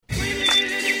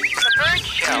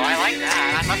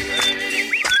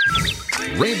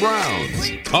Ray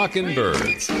Brown's Talking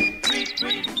Birds.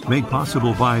 Made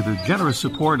possible by the generous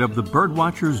support of the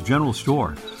Birdwatchers General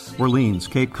Store, Orleans,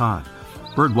 Cape Cod.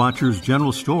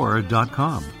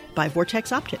 Birdwatchersgeneralstore.com. By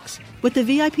Vortex Optics, with the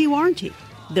VIP warranty,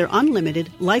 their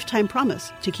unlimited lifetime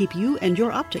promise to keep you and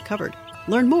your optic covered.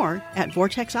 Learn more at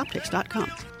vortexoptics.com.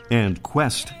 And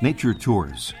Quest Nature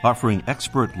Tours, offering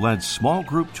expert-led small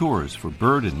group tours for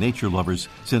bird and nature lovers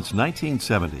since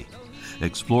 1970.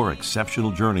 Explore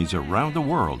exceptional journeys around the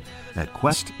world at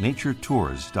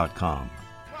questnaturetours.com.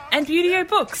 And Beautyo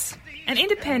Books, an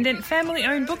independent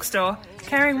family-owned bookstore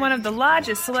carrying one of the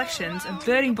largest selections of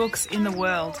birding books in the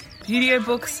world.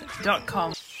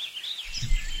 BeautyOBooks.com.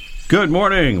 Good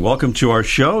morning. Welcome to our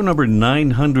show, number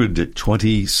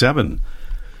 927.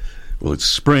 Well, it's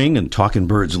spring, and Talking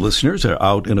Birds listeners are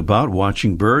out and about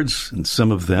watching birds, and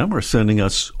some of them are sending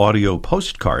us audio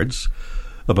postcards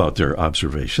about their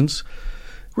observations.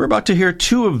 We're about to hear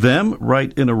two of them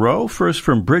right in a row. First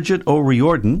from Bridget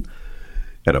O'Riordan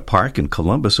at a park in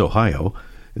Columbus, Ohio,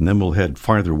 and then we'll head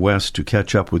farther west to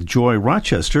catch up with Joy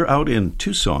Rochester out in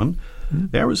Tucson,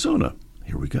 Arizona.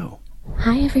 Here we go.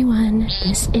 Hi everyone,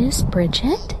 this is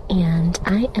Bridget, and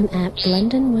I am at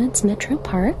Blendon Woods Metro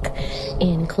Park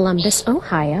in Columbus,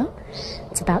 Ohio.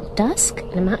 It's about dusk,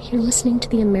 and I'm out here listening to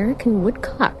the American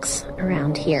woodcocks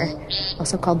around here,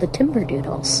 also called the timber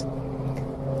doodles.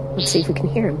 Let's see if we can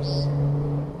hear them.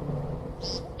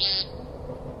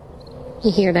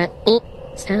 You hear that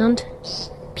sound?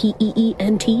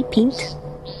 P-E-E-N-T, peent.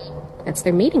 That's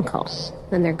their mating call.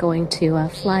 Then they're going to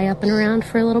fly up and around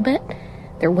for a little bit.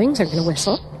 Their wings are going to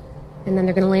whistle, and then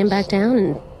they're going to land back down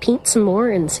and peent some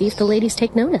more and see if the ladies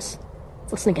take notice.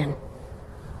 Let's listen again.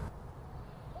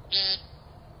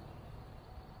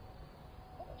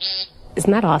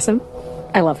 Isn't that awesome?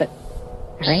 I love it.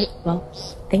 All right, well,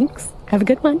 thanks. Have a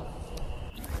good one.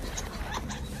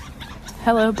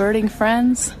 Hello, birding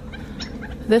friends.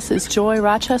 This is Joy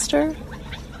Rochester,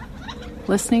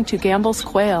 listening to Gamble's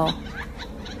Quail.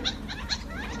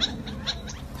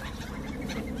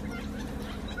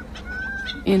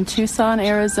 In Tucson,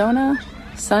 Arizona,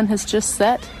 sun has just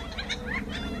set,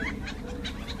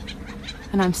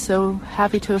 and I'm so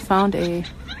happy to have found a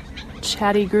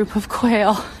chatty group of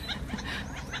quail.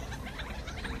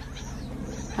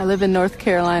 I live in North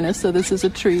Carolina, so this is a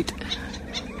treat.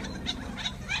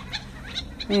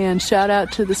 And shout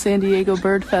out to the San Diego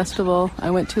Bird Festival I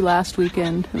went to last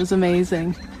weekend. It was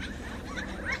amazing.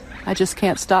 I just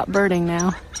can't stop birding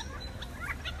now.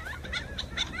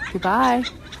 Goodbye.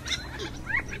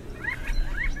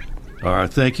 All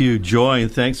right, thank you, Joy,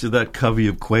 and thanks to that covey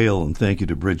of quail, and thank you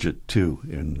to Bridget, too,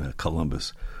 in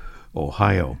Columbus,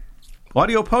 Ohio.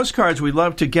 Audio postcards, we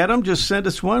love to get them. Just send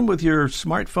us one with your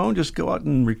smartphone. Just go out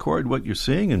and record what you're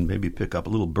seeing and maybe pick up a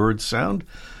little bird sound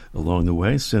along the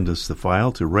way. Send us the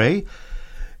file to Ray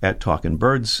at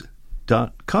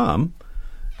talkingbirds.com.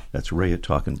 That's Ray at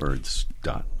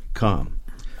talkingbirds.com.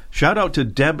 Shout out to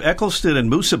Deb Eccleston in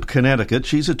Moosop, Connecticut.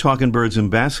 She's a Talking Birds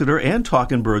ambassador and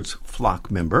Talking Birds flock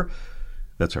member.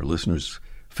 That's our listeners'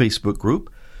 Facebook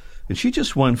group. And she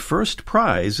just won first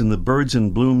prize in the Birds in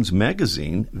Blooms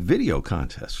magazine video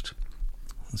contest.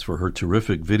 That's for her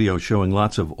terrific video showing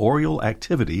lots of oriole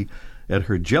activity at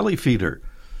her jelly feeder.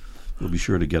 We'll be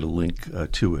sure to get a link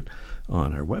to it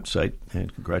on our website.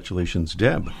 And congratulations,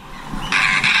 Deb.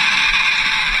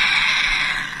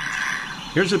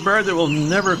 Here's a bird that will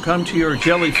never come to your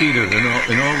jelly feeder.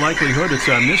 In all likelihood, it's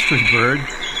our mystery bird.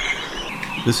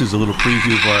 This is a little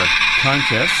preview of our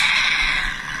contest.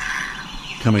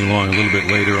 Coming along a little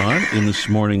bit later on in this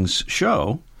morning's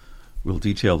show, we'll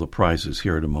detail the prizes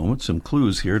here in a moment. Some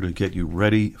clues here to get you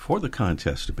ready for the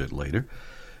contest a bit later.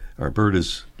 Our bird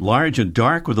is large and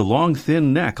dark with a long,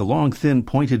 thin neck, a long, thin,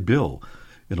 pointed bill,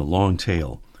 and a long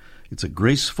tail. It's a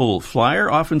graceful flyer,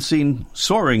 often seen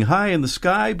soaring high in the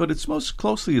sky, but it's most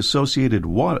closely associated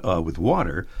with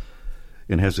water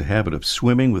and has a habit of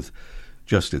swimming with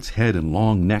just its head and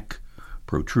long neck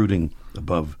protruding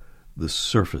above the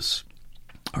surface.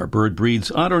 Our bird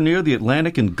breeds on or near the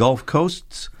Atlantic and Gulf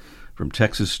coasts, from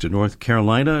Texas to North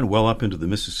Carolina and well up into the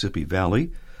Mississippi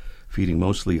Valley, feeding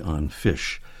mostly on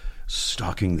fish,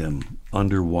 stalking them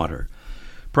underwater.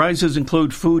 Prizes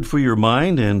include food for your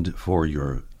mind and for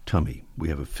your tummy. We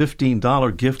have a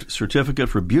 $15 gift certificate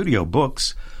for Beautyo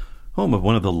Books, home of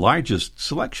one of the largest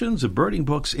selections of birding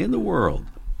books in the world,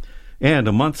 and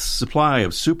a month's supply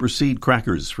of Super Seed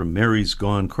crackers from Mary's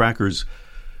Gone Crackers,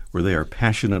 where they are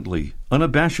passionately,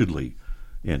 unabashedly,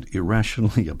 and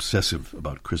irrationally obsessive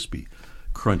about crispy,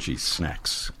 crunchy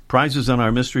snacks. Prizes on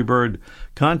our Mystery Bird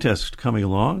contest coming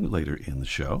along later in the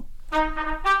show.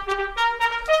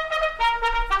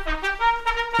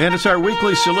 And it's our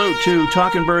weekly salute to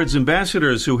Talking Birds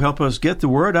ambassadors who help us get the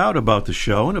word out about the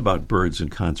show and about birds and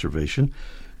conservation.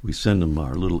 We send them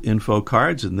our little info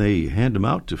cards, and they hand them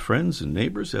out to friends and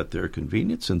neighbors at their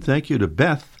convenience. And thank you to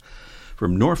Beth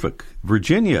from Norfolk,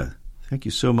 Virginia. Thank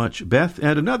you so much, Beth.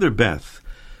 And another Beth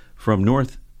from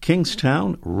North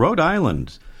Kingstown, Rhode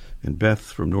Island. And Beth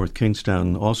from North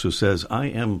Kingstown also says, I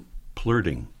am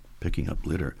plurting, picking up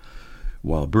litter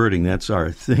while birding. That's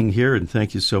our thing here, and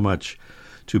thank you so much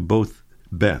to both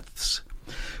Beths.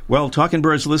 Well, Talking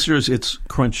Birds listeners, it's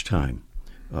crunch time.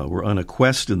 We're on a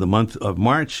quest in the month of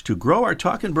March to grow our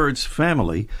Talking Birds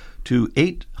family to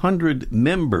 800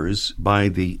 members by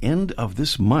the end of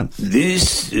this month.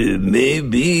 This may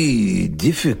be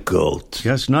difficult.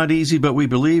 Yes, not easy, but we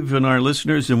believe in our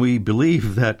listeners, and we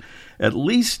believe that at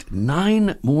least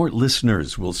 9 more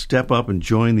listeners will step up and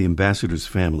join the ambassadors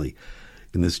family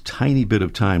in this tiny bit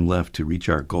of time left to reach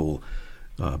our goal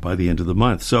by the end of the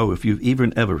month. So if you've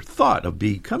even ever thought of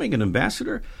becoming an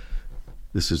ambassador,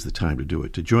 this is the time to do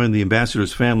it. To join the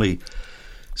ambassadors family,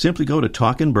 simply go to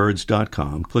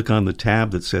talkingbirds.com, click on the tab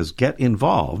that says Get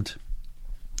Involved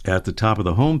at the top of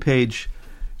the home page,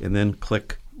 and then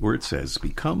click where it says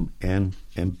Become an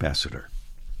Ambassador.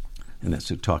 And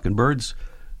that's at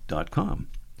talkingbirds.com.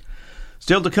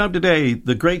 Still to come today,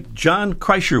 the great John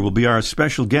Kricher will be our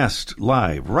special guest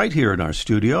live right here in our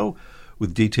studio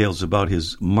with details about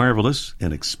his marvelous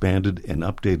and expanded and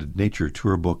updated nature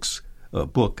tour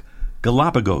book,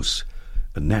 Galápagos,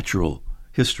 A Natural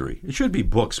History. It should be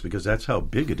books because that's how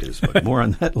big it is, but more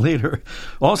on that later.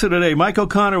 Also today, Mike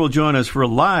O'Connor will join us for a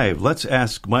live Let's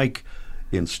Ask Mike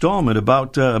installment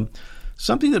about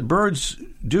something that birds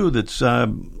do that's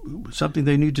something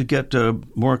they need to get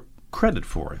more credit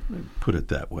for, put it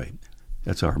that way.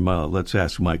 That's our Let's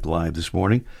Ask Mike live this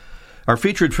morning. Our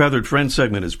featured Feathered Friend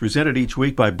segment is presented each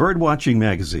week by Birdwatching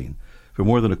Magazine. For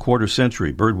more than a quarter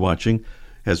century, Birdwatching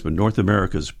has been North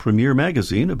America's premier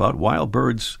magazine about wild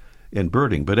birds and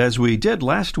birding. But as we did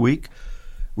last week,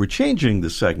 we're changing the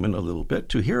segment a little bit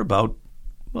to hear about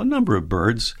a number of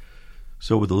birds.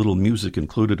 So with a little music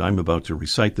included, I'm about to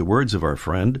recite the words of our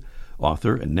friend,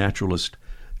 author, and naturalist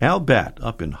Al Batt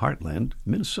up in Heartland,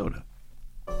 Minnesota.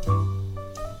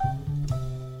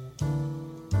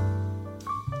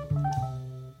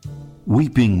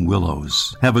 Weeping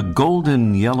willows have a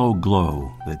golden yellow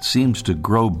glow that seems to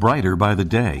grow brighter by the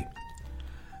day.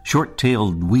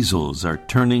 Short-tailed weasels are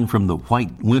turning from the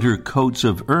white winter coats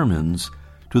of ermines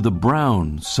to the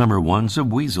brown summer ones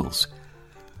of weasels.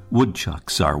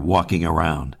 Woodchucks are walking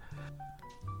around.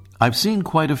 I've seen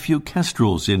quite a few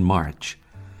kestrels in March.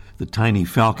 The tiny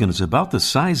falcon is about the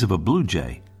size of a blue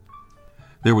jay.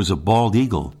 There was a bald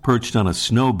eagle perched on a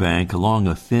snowbank along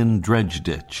a thin dredge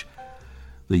ditch.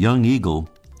 The young eagle,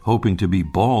 hoping to be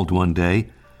bald one day,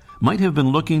 might have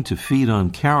been looking to feed on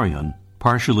carrion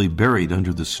partially buried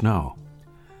under the snow.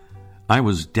 I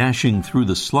was dashing through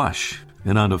the slush,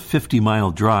 and on a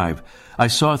 50-mile drive, I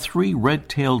saw 3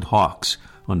 red-tailed hawks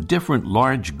on different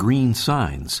large green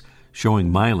signs showing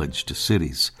mileage to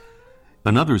cities.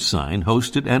 Another sign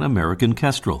hosted an American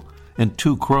kestrel, and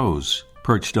 2 crows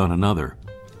perched on another.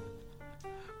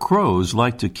 Crows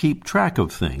like to keep track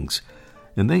of things,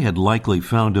 and they had likely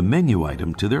found a menu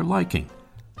item to their liking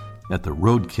at the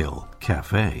Roadkill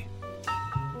Cafe.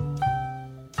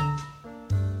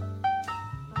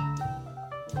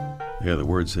 Yeah, the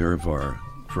words there of our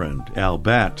friend Al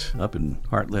Batt up in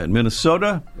Heartland,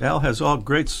 Minnesota. Al has all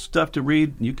great stuff to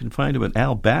read. You can find him at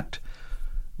Al Batt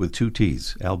with 2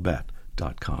 T's,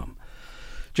 albatt.com.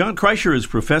 John Kricher is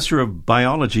professor of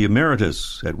biology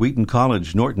emeritus at Wheaton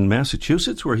College, Norton,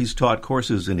 Massachusetts, where he's taught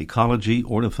courses in ecology,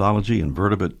 ornithology, and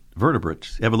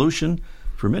vertebrate evolution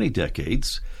for many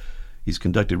decades. He's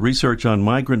conducted research on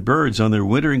migrant birds on their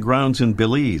wintering grounds in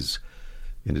Belize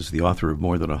and is the author of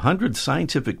more than 100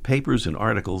 scientific papers and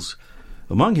articles.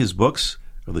 Among his books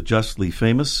are the justly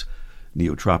famous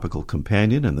Neotropical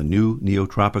Companion and the New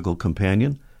Neotropical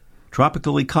Companion,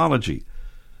 Tropical Ecology,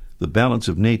 The Balance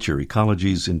of Nature,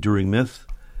 Ecology's Enduring Myth,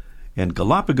 and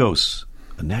Galápagos,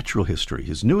 A Natural History.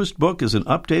 His newest book is an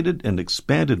updated and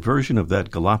expanded version of that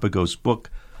Galápagos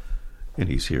book, and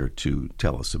he's here to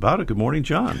tell us about it. Good morning,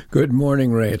 John. Good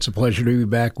morning, Ray. It's a pleasure to be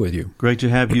back with you. Great to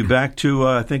have you back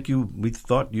to, we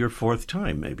thought your 4th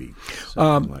time, maybe.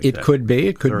 It could be.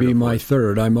 It could be my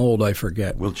 3rd. I'm old, I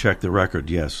forget. We'll check the record,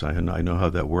 yes. I know how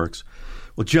that works.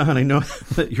 Well, John, I know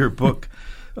that your book,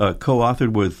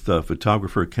 co-authored with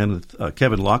photographer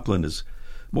Kevin Laughlin, is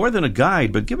more than a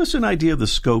guide, but give us an idea of the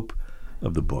scope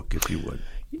of the book, if you would.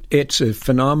 It's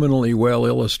phenomenally well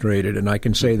illustrated, and I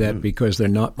can say that because they're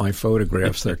not my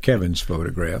photographs, they're Kevin's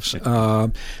photographs.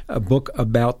 A book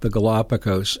about the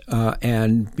Galapagos,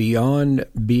 and beyond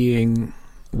being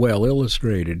well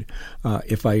illustrated,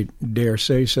 if I dare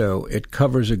say so, it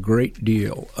covers a great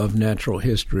deal of natural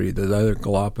history that other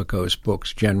Galapagos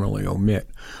books generally omit.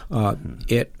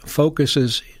 It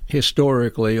focuses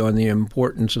historically on the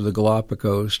importance of the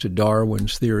Galapagos to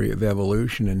Darwin's theory of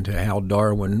evolution and to how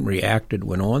Darwin reacted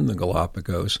when on the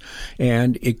Galapagos.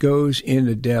 And it goes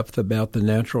into depth about the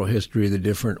natural history of the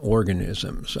different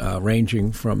organisms,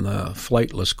 ranging from the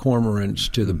flightless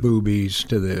cormorants to the boobies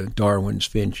to the Darwin's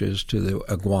finches to the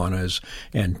iguanas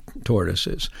and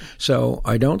tortoises. So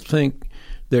I don't think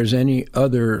there's any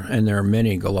other, and there are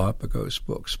many Galapagos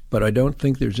books, but I don't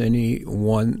think there's any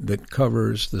one that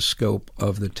covers the scope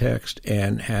of the text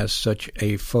and has such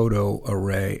a photo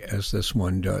array as this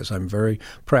one does. I'm very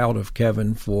proud of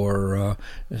Kevin for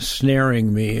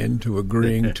snaring me into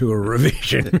agreeing to a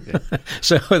revision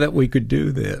so that we could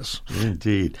do this.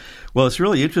 Indeed. Well, it's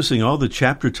really interesting. All the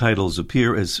chapter titles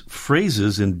appear as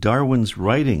phrases in Darwin's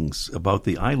writings about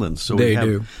the islands. So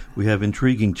we have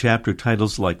intriguing chapter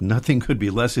titles like "Nothing Could Be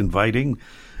Less Inviting,"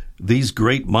 "These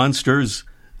Great Monsters,"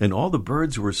 and all the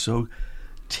birds were so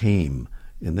tame.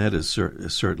 And that is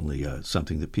certainly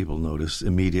something that people notice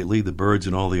immediately, the birds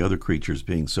and all the other creatures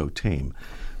being so tame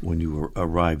when you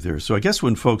arrive there. So I guess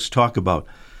when folks talk about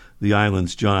the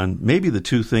islands, John, maybe the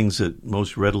two things that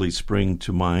most readily spring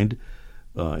to mind,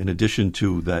 in addition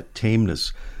to that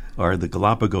tameness, are the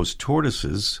Galapagos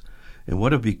tortoises and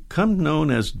what have become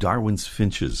known as Darwin's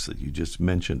finches that you just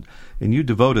mentioned. And you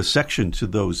devote a section to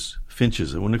those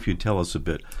finches. I wonder if you'd tell us a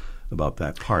bit about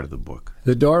that part of the book.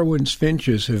 The Darwin's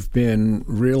finches have been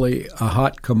really a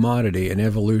hot commodity in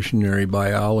evolutionary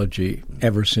biology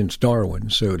ever since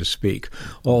Darwin, so to speak.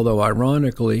 Although,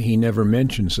 ironically, he never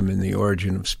mentions them in The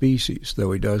Origin of Species,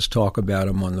 though he does talk about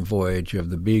them on the Voyage of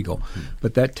the Beagle.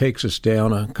 But that takes us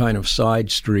down a kind of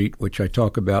side street, which I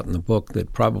talk about in the book,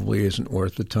 that probably isn't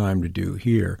worth the time to do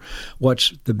here.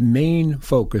 What's the main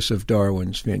focus of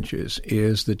Darwin's finches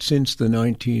is that since the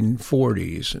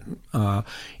 1940s,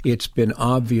 it's been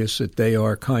obvious that they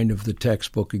are kind of the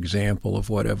textbook example of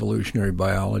what evolutionary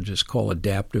biologists call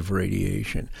adaptive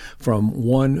radiation. From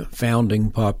one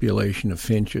founding population of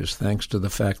finches, thanks to the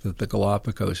fact that the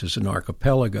Galapagos is an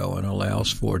archipelago and allows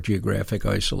for geographic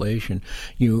isolation,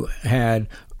 you had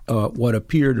what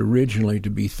appeared originally to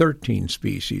be 13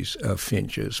 species of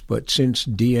finches, but since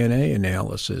DNA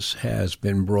analysis has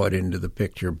been brought into the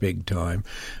picture big time,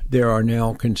 there are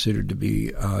now considered to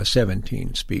be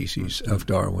 17 species of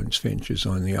Darwin's finches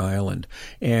on the island.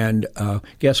 And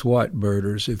guess what,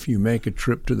 birders? If you make a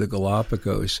trip to the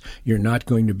Galapagos, you're not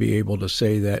going to be able to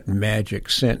say that magic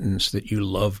sentence that you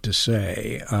love to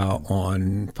say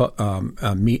on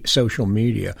social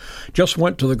media. Just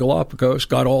went to the Galapagos,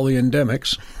 got all the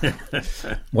endemics.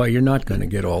 Well, you're not going to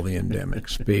get all the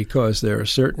endemics because there are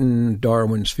certain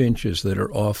Darwin's finches that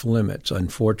are off limits.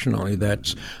 Unfortunately,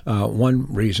 that's one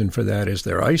reason for that is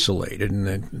they're isolated and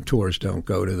the tours don't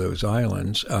go to those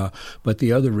islands. But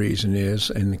the other reason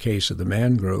is, in the case of the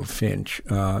mangrove finch,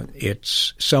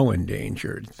 it's so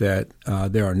endangered that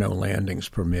there are no landings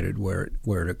permitted where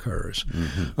it occurs.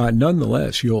 Mm-hmm.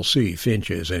 Nonetheless, you'll see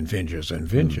finches and finches and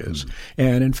finches. Mm-hmm.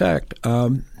 And in fact,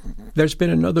 there's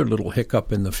been another little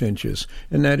hiccup in the finches,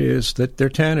 and that is that they're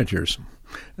tanagers.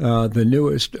 The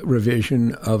newest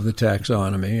revision of the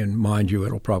taxonomy, and mind you,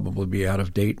 it'll probably be out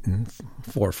of date in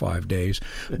 4 or 5 days,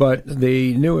 but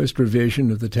the newest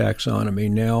revision of the taxonomy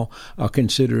now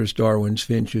considers Darwin's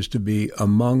finches to be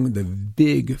among the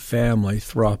big family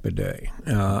Thropidae,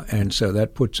 and so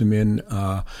that puts them in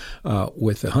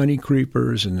with the honey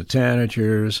creepers and the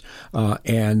tanagers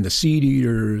and the seed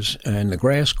eaters and the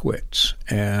grass quits,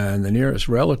 and the nearest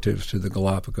relatives to the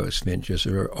Galapagos finches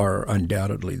are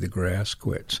undoubtedly the grass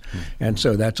quits. And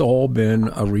so that's all been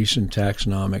a recent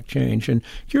taxonomic change. And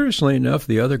curiously enough,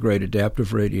 the other great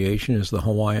adaptive radiation is the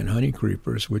Hawaiian honey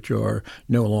creepers, which are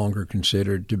no longer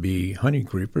considered to be honey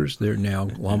creepers. They're now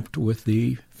lumped with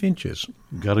the finches.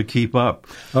 Got to keep up.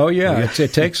 Oh, yeah.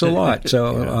 It takes a lot.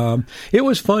 So it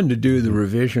was fun to do the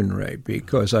revision, Ray,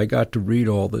 because I got to read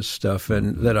all this stuff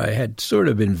and that I had sort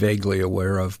of been vaguely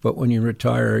aware of. But when you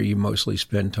retire, you mostly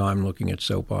spend time looking at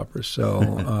soap operas.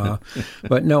 So,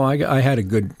 but no, I had a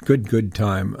good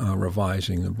time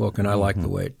revising the book, and I like the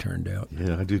way it turned out.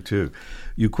 Yeah, I do too.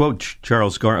 You quote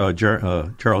Charles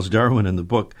Darwin in the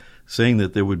book, saying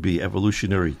that there would be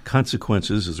evolutionary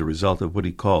consequences as a result of what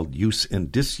he called use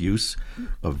and disuse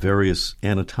of various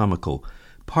anatomical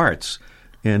parts.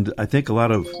 And I think a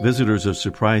lot of visitors are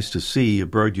surprised to see a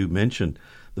bird you mentioned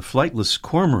the flightless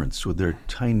cormorants with their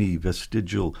tiny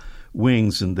vestigial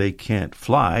wings, and they can't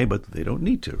fly, but they don't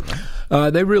need to, right?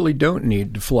 They really don't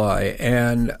need to fly,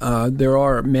 and there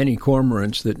are many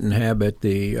cormorants that inhabit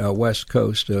the west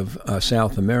coast of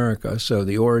South America, so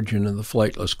the origin of the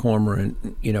flightless cormorant,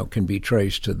 can be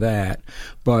traced to that.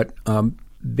 But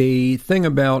the thing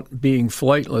about being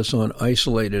flightless on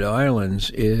isolated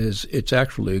islands is it's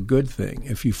actually a good thing.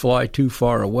 If you fly too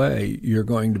far away, you're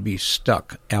going to be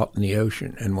stuck out in the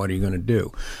ocean, and what are you going to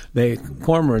do?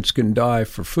 Cormorants can dive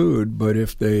for food, but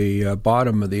if the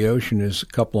bottom of the ocean is a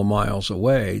couple of miles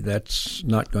away, that's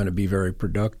not going to be very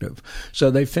productive.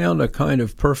 So they found a kind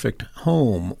of perfect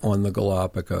home on the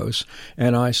Galapagos,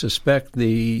 and I suspect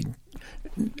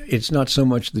it's not so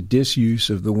much the disuse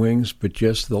of the wings, but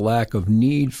just the lack of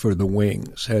need for the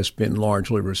wings has been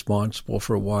largely responsible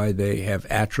for why they have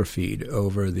atrophied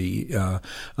over the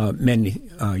many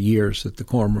years that the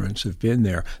cormorants have been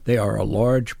there. They are a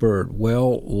large bird,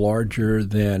 well larger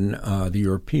than the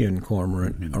European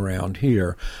cormorant around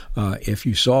here. If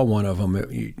you saw one of them,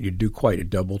 you'd do quite a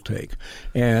double take.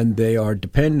 And they are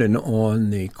dependent on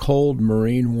the cold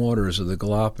marine waters of the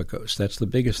Galapagos. That's the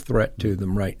biggest threat to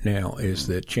them right now, is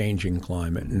the changing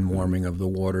climate and warming of the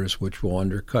waters, which will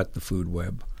undercut the food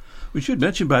web. We should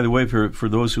mention, by the way, for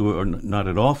those who are not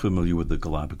at all familiar with the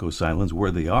Galápagos Islands,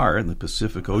 where they are in the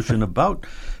Pacific Ocean, about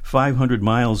 500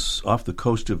 miles off the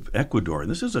coast of Ecuador. And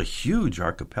this is a huge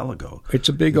archipelago. It's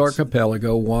a big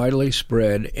archipelago, widely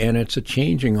spread, and it's a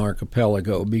changing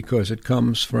archipelago because it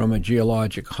comes from a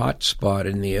geologic hotspot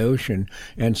in the ocean.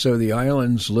 And so the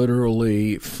islands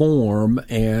literally form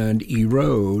and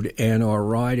erode and are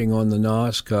riding on the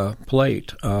Nazca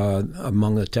Plate,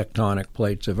 among the tectonic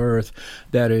plates of Earth,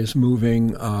 that is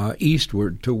moving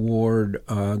eastward toward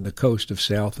the coast of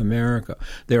South America.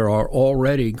 There are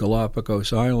already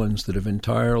Galápagos Islands that have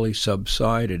entirely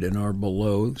subsided and are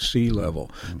below sea level.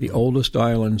 Mm-hmm. The oldest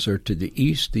islands are to the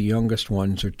east, the youngest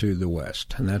ones are to the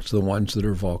west, and that's the ones that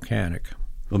are volcanic.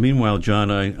 Well, meanwhile,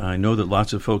 John, I know that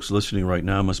lots of folks listening right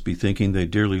now must be thinking they'd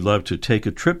dearly love to take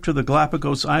a trip to the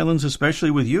Galápagos Islands,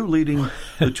 especially with you leading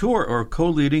the tour or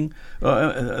co-leading.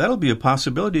 That'll be a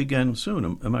possibility again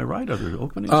soon. Am I right? Are there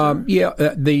openings?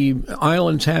 The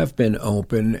islands have been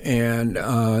open,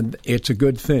 and it's a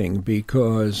good thing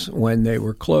because when they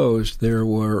were closed, there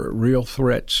were real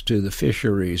threats to the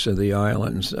fisheries of the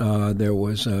islands. There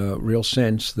was a real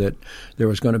sense that there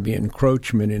was going to be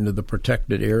encroachment into the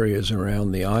protected areas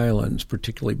around the islands,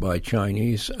 particularly by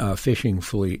Chinese fishing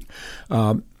fleet.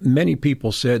 Many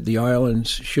people said the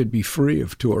islands should be free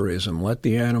of tourism, let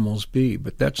the animals be,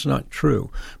 but that's not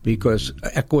true because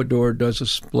Ecuador does a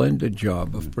splendid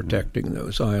job of protecting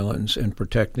those islands and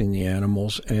protecting the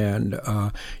animals, and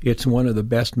it's one of the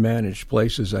best managed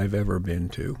places I've ever been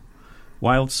to.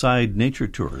 Wildside Nature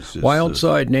Tours.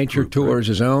 Wildside Nature Tours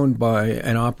is owned by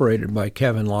and operated by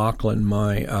Kevin Lachlan,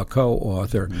 my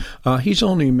co-author. He's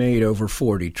only made over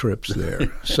 40 trips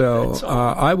there. So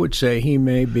I would say he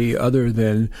may be, other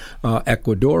than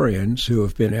Ecuadorians who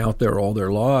have been out there all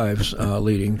their lives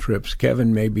leading trips,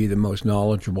 Kevin may be the most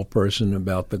knowledgeable person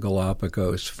about the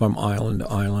Galapagos from island to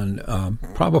island,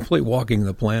 probably walking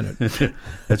the planet.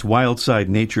 That's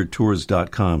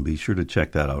wildsidenaturettours.com. Be sure to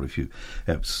check that out if you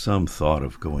have some thought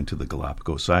of going to the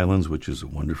Galápagos Islands, which is a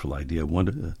wonderful idea.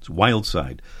 It's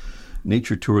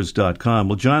wildsidenaturettours.com.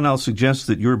 Well, John, I'll suggest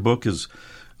that your book is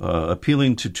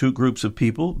appealing to two groups of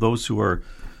people, those who are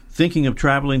thinking of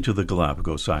traveling to the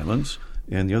Galápagos Islands,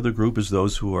 and the other group is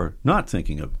those who are not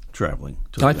thinking of traveling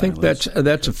to the I think islands.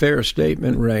 that's a fair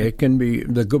statement, Ray. It can be,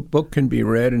 the book can be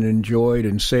read and enjoyed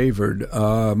and savored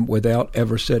without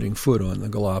ever setting foot on the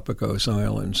Galápagos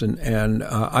Islands, and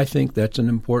I think that's an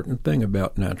important thing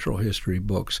about natural history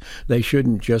books. They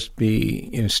shouldn't just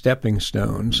be stepping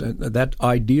stones. That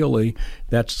ideally,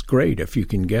 that's great if you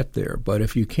can get there, but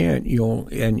if you can't,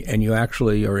 and you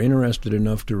actually are interested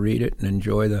enough to read it and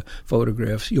enjoy the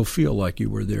photographs, you'll feel like you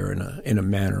were there in a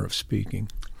manner of speaking.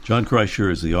 John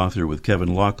Kricher is the author with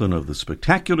Kevin Lachlan of the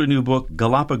spectacular new book,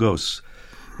 Galápagos,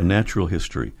 A Natural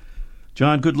History.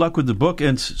 John, good luck with the book,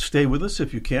 and stay with us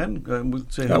if you can. We'll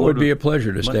say that would be a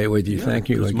pleasure to stay with you. Yeah, Thank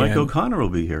you again. Mike O'Connor will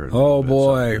be here. Oh,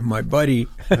 boy, my buddy.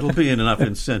 It'll be enough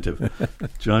incentive.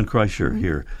 John Kricher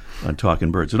here on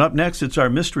Talking Birds. And up next, it's our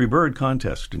Mystery Bird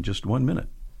Contest in just 1 minute.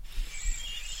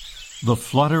 The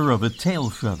flutter of a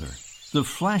tail feather, the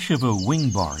flash of a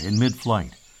wing bar in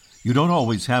mid-flight. You don't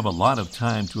always have a lot of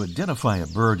time to identify a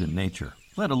bird in nature,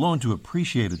 let alone to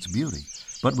appreciate its beauty.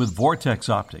 But with Vortex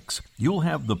Optics, you'll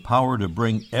have the power to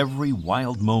bring every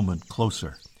wild moment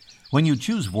closer. When you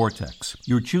choose Vortex,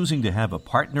 you're choosing to have a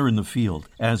partner in the field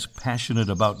as passionate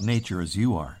about nature as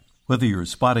you are. Whether you're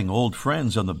spotting old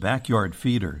friends on the backyard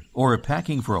feeder or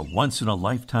packing for a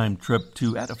once-in-a-lifetime trip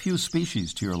to add a few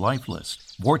species to your life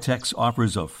list, Vortex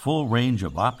offers a full range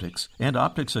of optics and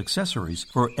optics accessories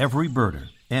for every birder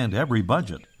and every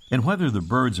budget. And whether the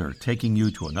birds are taking you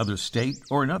to another state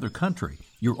or another country,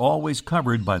 you're always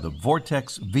covered by the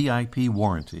Vortex VIP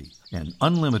warranty, an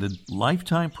unlimited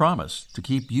lifetime promise to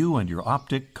keep you and your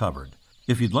optic covered.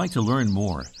 If you'd like to learn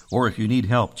more, or if you need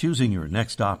help choosing your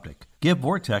next optic, give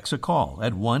Vortex a call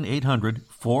at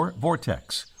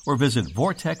 1-800-4VORTEX or visit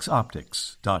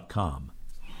vortexoptics.com.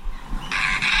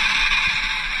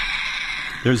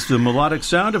 There's the melodic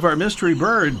sound of our mystery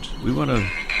bird. We want to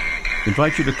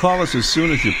invite you to call us as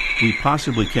soon as we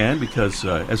possibly can because,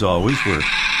 as always, we're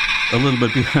a little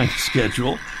bit behind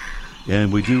schedule,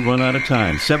 and we do run out of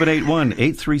time.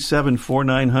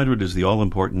 781-837-4900 is the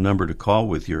all-important number to call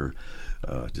with your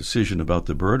decision about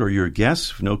the bird or your guess.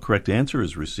 If no correct answer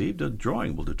is received, a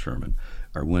drawing will determine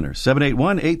our winner.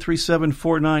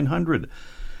 781-837-4900.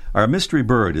 Our mystery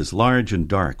bird is large and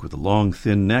dark with a long,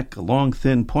 thin neck, a long,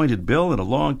 thin, pointed bill, and a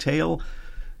long tail.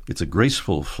 It's a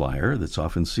graceful flyer that's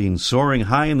often seen soaring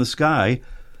high in the sky.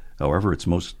 However, it's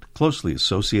most closely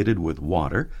associated with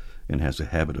water and has a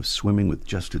habit of swimming with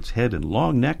just its head and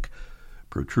long neck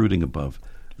protruding above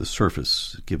the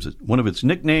surface. It gives it one of its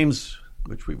nicknames,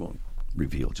 which we won't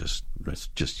reveal just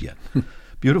yet.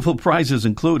 Beautiful prizes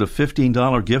include a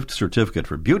 $15 gift certificate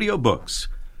for Beauty Books,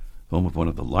 home of one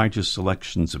of the largest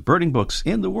selections of birding books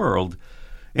in the world,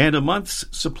 and a month's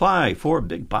supply, 4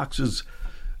 big boxes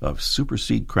of Super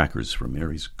Seed crackers from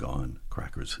Mary's Gone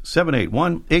Crackers.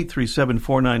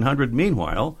 781-837-4900.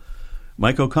 Meanwhile,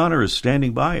 Mike O'Connor is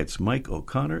standing by. It's Mike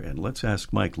O'Connor, and let's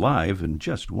ask Mike live in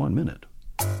just 1 minute.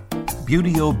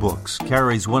 Beauty Books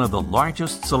carries one of the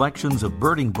largest selections of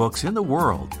birding books in the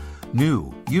world.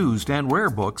 New, used, and rare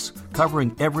books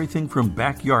covering everything from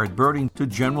backyard birding to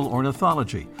general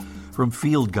ornithology, from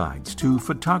field guides to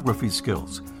photography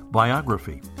skills,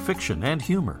 biography, fiction, and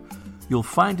humor. You'll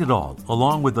find it all,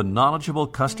 along with the knowledgeable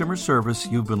customer service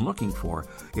you've been looking for,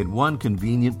 in one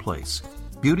convenient place.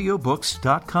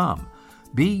 BeautyOBooks.com.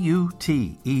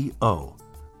 B-U-T-E-O.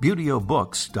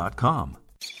 BeautyOBooks.com.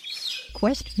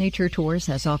 Quest Nature Tours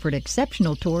has offered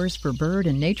exceptional tours for bird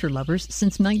and nature lovers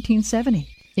since 1970.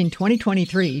 In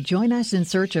 2023, join us in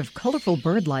search of colorful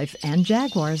bird life and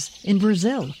jaguars in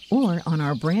Brazil or on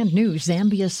our brand new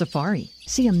Zambia Safari.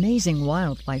 See amazing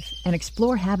wildlife and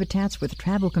explore habitats with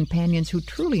travel companions who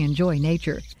truly enjoy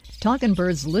nature. Talkin'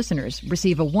 Birds listeners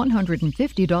receive a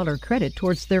 $150 credit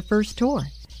towards their first tour.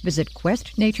 Visit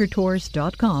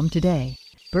questnaturetours.com today.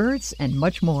 Birds and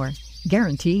much more.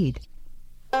 Guaranteed.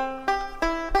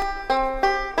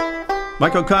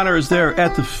 Mike O'Connor is there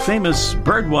at the famous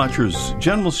Birdwatchers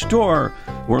General Store,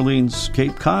 Orleans,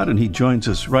 Cape Cod, and he joins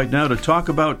us right now to talk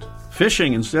about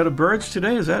fishing instead of birds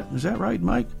today. Is that right,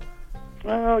 Mike?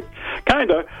 Kind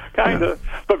of. Yeah.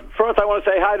 But first, I want to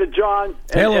say hi to John.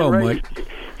 Hello, Ray. Mike.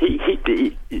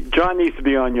 John needs to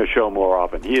be on your show more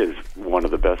often. He is one of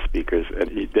the best speakers,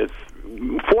 and he does.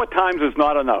 4 times is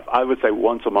not enough. I would say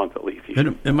once a month at least.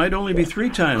 It might only be 3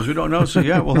 times. We don't know. So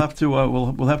yeah, we'll have to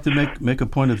we'll have to make a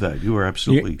point of that. You are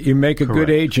absolutely you make a correct. good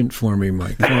agent for me,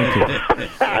 Mike. Thank you.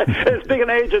 Speaking of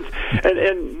agents,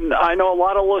 and I know a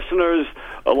lot of listeners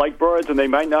like birds, and they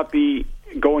might not be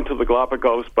going to the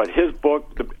Galápagos, but his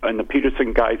book in the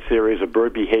Peterson Guide series of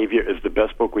bird behavior is the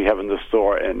best book we have in the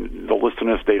store, and the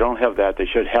listeners, they don't have that. They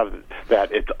should have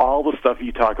that. It's all the stuff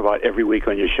you talk about every week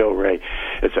on your show, Ray.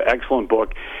 It's an excellent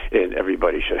book, and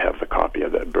everybody should have the copy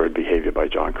of that, Bird Behavior by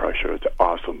John Kricher. It's an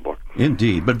awesome book.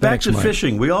 Indeed. But back to Mike.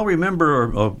 fishing. We all remember,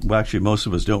 well, actually most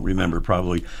of us don't remember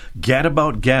probably,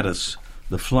 Gadabout Gaddis,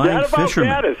 the flying fisherman.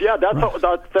 Gaddis, yeah, that's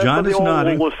John for the is old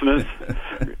nodding. listeners.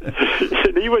 And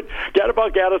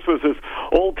Gadabout Gaddis was this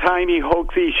old-timey,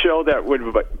 hoaxy show that would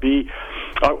be,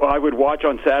 I would watch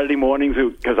on Saturday mornings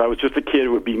because I was just a kid. It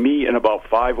would be me and about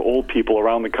 5 old people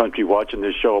around the country watching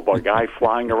this show about a guy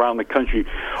flying around the country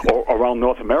or around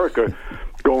North America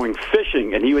going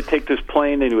fishing, and he would take this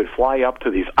plane and he would fly up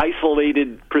to these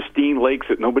isolated, pristine lakes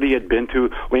that nobody had been to,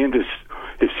 land his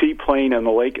seaplane on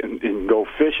the lake and go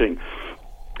fishing.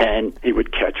 And he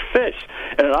would catch fish.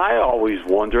 And I always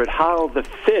wondered how the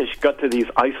fish got to these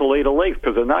isolated lakes,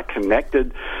 because they're not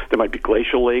connected. There might be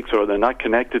glacial lakes, or they're not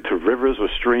connected to rivers or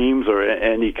streams or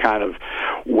any kind of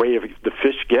way of the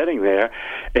fish getting there.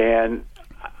 And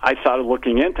I started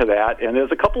looking into that, and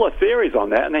there's a couple of theories on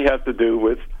that, and they have to do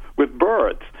with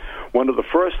birds. one of the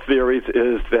first theories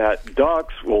is that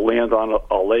ducks will land on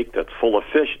a lake that's full of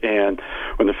fish, and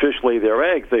when the fish lay their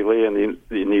eggs, they lay in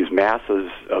these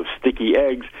masses of sticky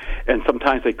eggs, and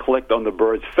sometimes they collect on the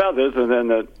bird's feathers, and then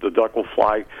the duck will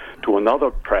fly to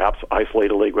another, perhaps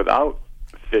isolated lake without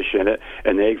fish in it,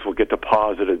 and the eggs will get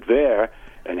deposited there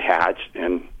and hatch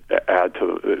and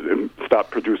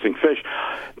stop producing fish.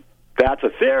 That's a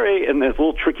theory, and it's a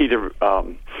little tricky to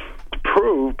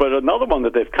prove, but another one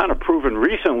that they've kind of proven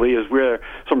recently is where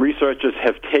some researchers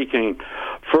have taken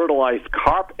fertilized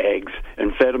carp eggs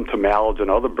and fed them to mallards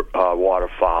and other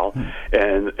waterfowl,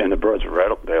 and the birds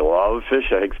they love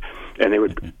fish eggs, and they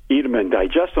would eat them and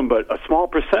digest them, but a small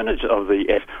percentage of the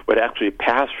eggs would actually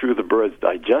pass through the bird's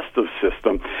digestive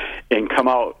system and come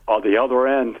out on the other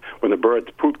end when the birds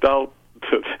pooped out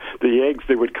the eggs.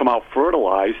 They would come out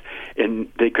fertilized,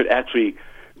 and they could actually,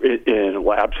 in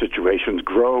lab situations,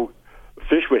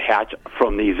 fish would hatch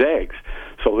from these eggs.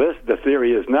 So the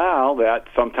theory is now that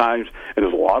sometimes, and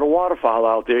there's a lot of waterfowl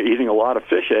out there eating a lot of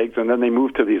fish eggs, and then they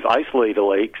move to these isolated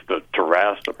lakes, the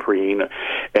Taras, the Preen,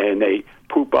 and they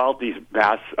poop out these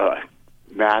not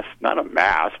a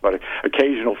mass, but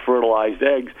occasional fertilized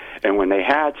eggs, and when they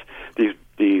hatch, these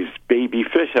baby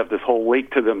fish have this whole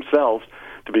lake to themselves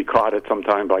to be caught at some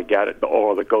time by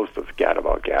the ghost of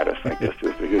Galápagos Islands, I guess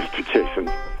is the institution.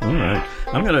 All right.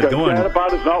 I'm going to go on.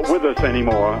 Galápagos is not with us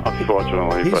anymore,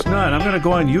 unfortunately. He's not. I'm going to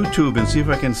go on YouTube and see if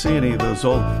I can see any of those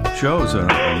old shows. All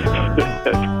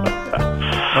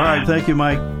right. Thank you,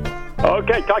 Mike.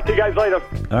 Okay. Talk to you guys later.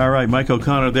 All right. Mike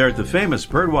O'Connor there at the famous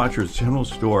Birdwatchers General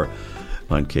Store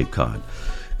on Cape Cod.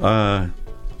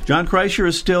 John Kricher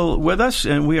is still with us,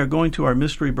 and we are going to our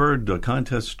Mystery Bird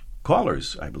Contest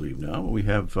callers, I believe now. We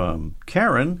have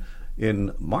Karen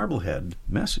in Marblehead,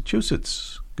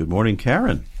 Massachusetts. Good morning,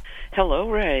 Karen. Hello,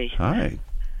 Ray. Hi.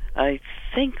 I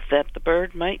think that the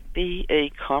bird might be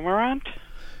a cormorant.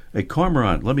 A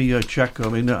cormorant. Let me check. I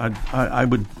mean, I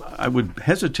would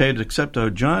hesitate, except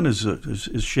John is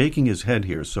shaking his head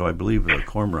here, so I believe a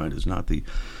cormorant is not the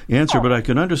answer. But I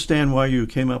can understand why you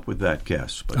came up with that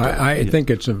guess. But I think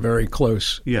it's a very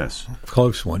close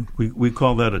one. We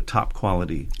call that a top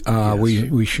quality.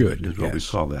 We should. Is what we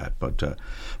call that.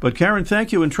 But Karen,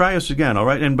 thank you, and try us again. All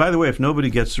right. And by the way, if nobody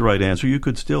gets the right answer, you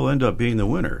could still end up being the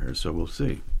winner. So we'll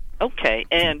see. Okay,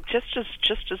 and just as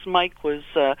Mike was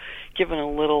giving a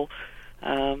little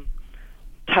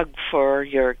tug for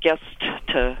your guest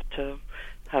to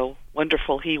how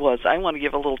wonderful he was, I want to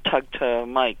give a little tug to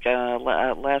Mike.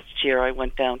 Last year I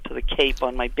went down to the Cape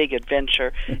on my big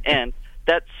adventure, and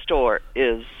that store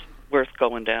is worth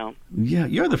going down. Yeah,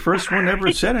 you're the first one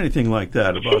ever said anything like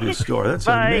that about his store. That's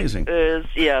amazing.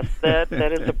 Yes, that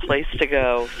is a place to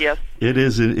go. Yes. It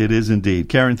is indeed.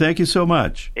 Karen, thank you so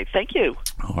much. Okay, thank you.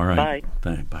 All right.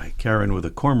 Bye. Karen with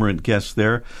a cormorant guest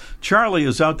there. Charlie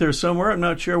is out there somewhere. I'm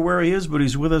not sure where he is, but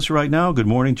he's with us right now. Good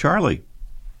morning, Charlie.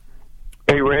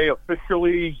 Hey, Ray,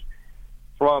 officially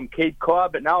from Cape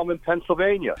Cod, but now I'm in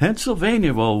Pennsylvania.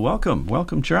 Pennsylvania. Well, welcome.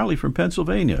 Welcome, Charlie, from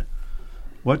Pennsylvania.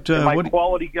 My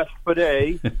quality guest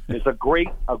today is a great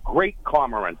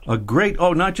cormorant.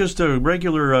 Not just a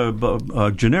regular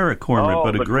generic cormorant,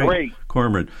 but a great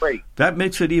cormorant. Great. That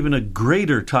makes it even a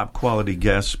greater top quality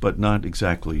guest, but not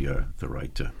exactly the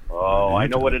right. I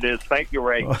know what it is. Thank you,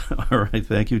 Ray. All right,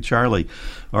 thank you, Charlie.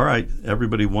 All right,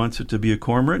 everybody wants it to be a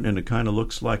cormorant, and it kind of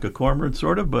looks like a cormorant,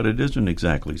 sort of, but it isn't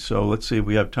exactly. So let's see if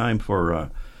we have time for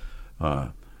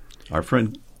our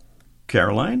friend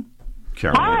Caroline.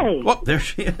 Hi. Oh, there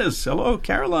she is. Hello,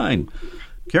 Caroline.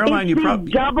 Caroline, it's the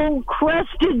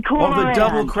double-crested cormorant. Oh, the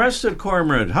double-crested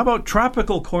cormorant. How about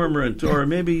tropical cormorant or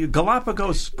maybe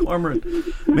Galapagos cormorant?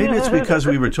 Maybe it's because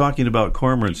we were talking about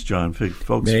cormorants, John.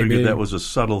 Folks figured that was a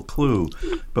subtle clue.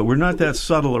 But we're not that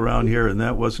subtle around here, and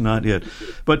that was not it.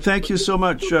 But thank you so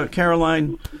much,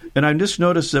 Caroline. And I just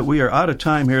noticed that we are out of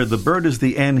time here. The bird is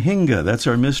the anhinga. That's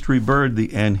our mystery bird, the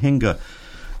anhinga.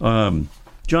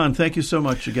 John, thank you so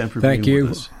much again for being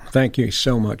with us. Thank you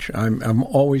so much. I'm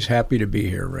always happy to be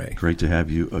here, Ray. Great to have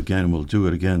you again. We'll do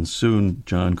it again soon.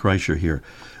 John Kricher here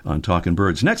on Talkin'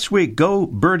 Birds. Next week, Go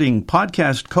Birding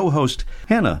podcast co-host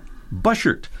Hannah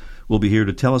Buschert will be here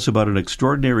to tell us about an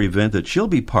extraordinary event that she'll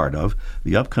be part of,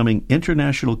 the upcoming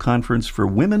International Conference for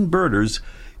Women Birders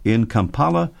in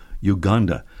Kampala,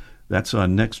 Uganda. That's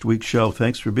on next week's show.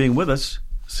 Thanks for being with us.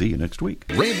 See you next week.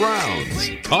 Ray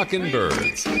Brown's Talkin'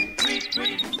 Birds.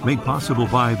 Made possible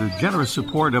by the generous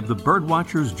support of the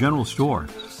Birdwatchers General Store,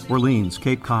 Orleans,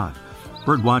 Cape Cod.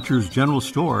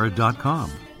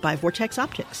 Birdwatchersgeneralstore.com. By Vortex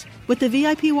Optics. With the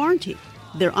VIP warranty,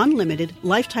 their unlimited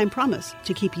lifetime promise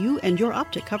to keep you and your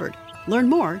optic covered. Learn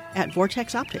more at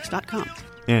vortexoptics.com.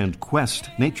 And Quest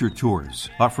Nature Tours,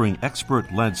 offering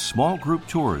expert-led small group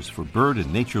tours for bird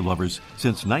and nature lovers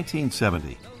since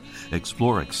 1970.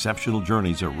 Explore exceptional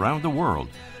journeys around the world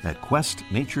at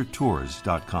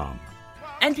questnaturetours.com.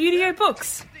 And Beautyo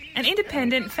Books, an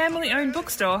independent family-owned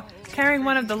bookstore carrying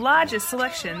one of the largest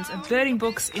selections of birding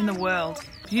books in the world.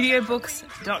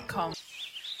 BeautyObooks.com.